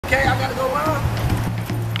okay, I gotta go around.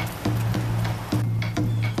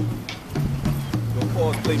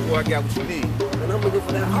 Pause, Playboy, I got what you need. And I'm looking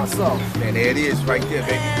for that hot sauce. Man, there it is right there,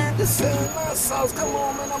 baby. Man, this is hot sauce. Come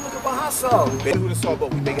on, man. I'm looking for hot sauce. Baby, who the sauce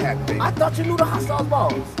boat? We make it happen, baby. I thought you knew the hot sauce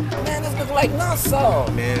balls. Man, this look like nut sauce.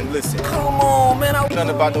 Man, listen. Come on, man. I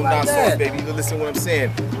Nothing about no nut sauce, baby. You listen to what I'm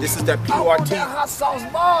saying. This is that I want PRT. that hot sauce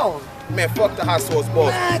balls. Man, fuck the hot sauce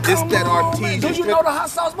balls. Man, This come that on, artesian. man. Do you know the hot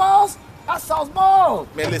sauce balls? Hot sauce balls.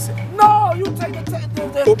 Man, listen. No, you take the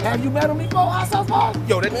have you met them before, hot sauce balls?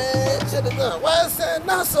 Yo, that Man, shit is done. Why is that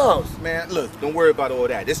nut sauce? man, look, don't worry about all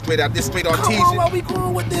that. This straight Come artesian. on, where we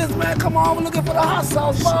going with this, man? Come on, I'm looking for the hot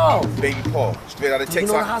sauce balls. Baby Paul, straight out of You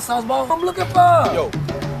Texas. know the hot sauce balls I'm looking for? Yo,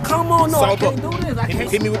 Come on, no, I salt can't boat. do this. I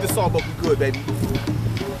can't. Hit me with the salt boat. We good, baby.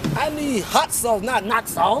 I need hot sauce, not knock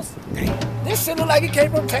sauce. Damn. This shit look like it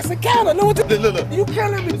came from Texarkana. Know what the Look. You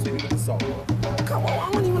killing me? Hit me with the salt boat. Come on,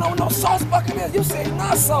 I don't even know what no sauce bucket is. You say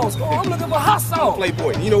not sauce. Come on, I'm looking for hot sauce.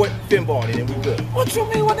 Playboy, you know what? Finball in it, we good. What you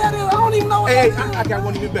mean what that is? I don't even know what Hey, that is. I got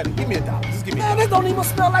one even better. Give me $1. Just give me Man, $1. this don't even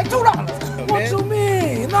smell like $2. What man. you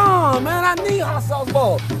mean? No, man, I need hot sauce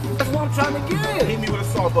balls. That's what I'm trying to get. Hit me with a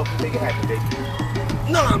salt boat. Make it happen, baby.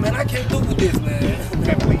 Nah, man, I can't do with this, man.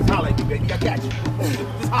 Man, please holler at me, baby. I got you.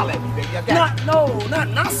 Just holler at me, baby. I got you.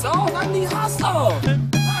 Not sauce. I need hot sauce.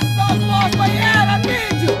 Hot sauce balls, where you at? I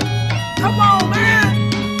need you. Come on, man.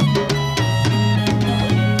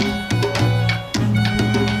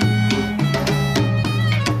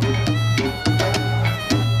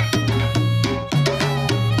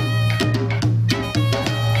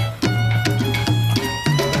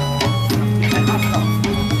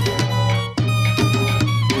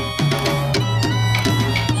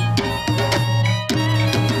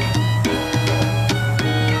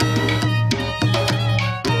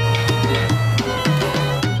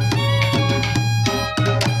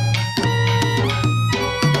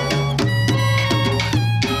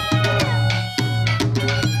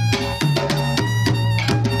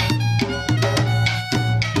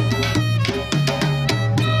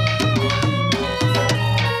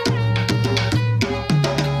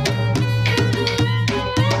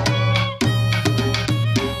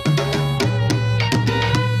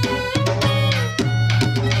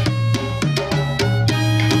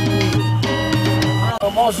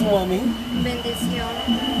 What you want me? Bendición.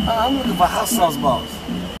 I'm looking for hot sauce balls.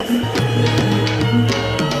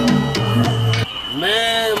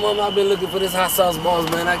 Man, Mom, I've been looking for this hot sauce balls,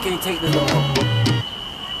 man. I can't take this no more.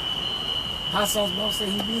 Hot sauce balls say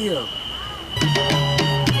he be here.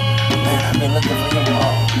 Man, I've been looking for him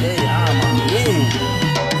all day. I'm on me.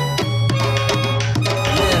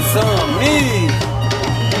 Man, some me.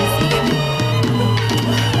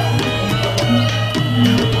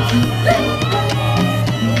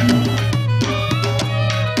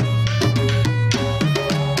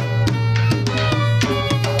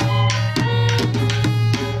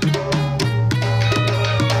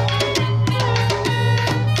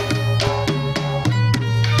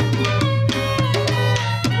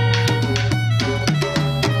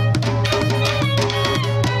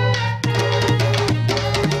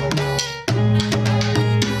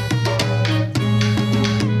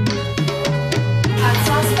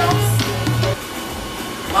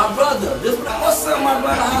 My brother, what's up, my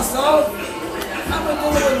brother, hot sauce? I've been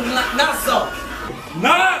dealing with not sauce.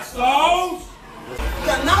 Not sauce! You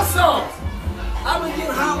got not sauce. I've been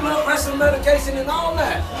getting high blood pressure medication and all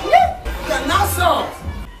that. You got not sauce.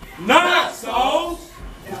 Not sauce!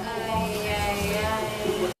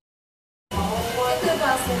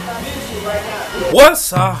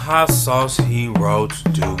 What's our hot sauce heroes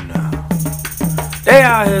do now? They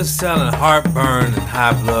out here selling heartburn and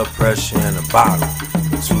high blood pressure in a bottle for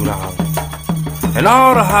 $2. And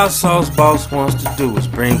all the hot sauce boss wants to do is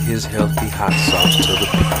bring his healthy hot sauce to the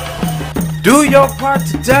people. Do your part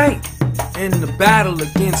today in the battle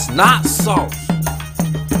against not sauce.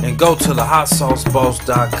 And go to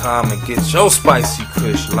thehotsauceboss.com and get your spicy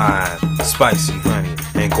kush lime, spicy honey,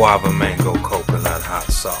 and guava mango coconut hot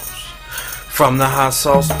sauce. From the Hot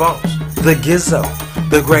Sauce Boss, the Gizzo,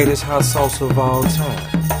 the greatest hot sauce of all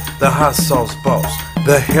time. The Hot Sauce Boss,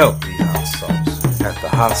 the healthy hot sauce at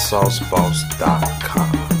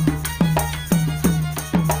thehotsauceboss.com.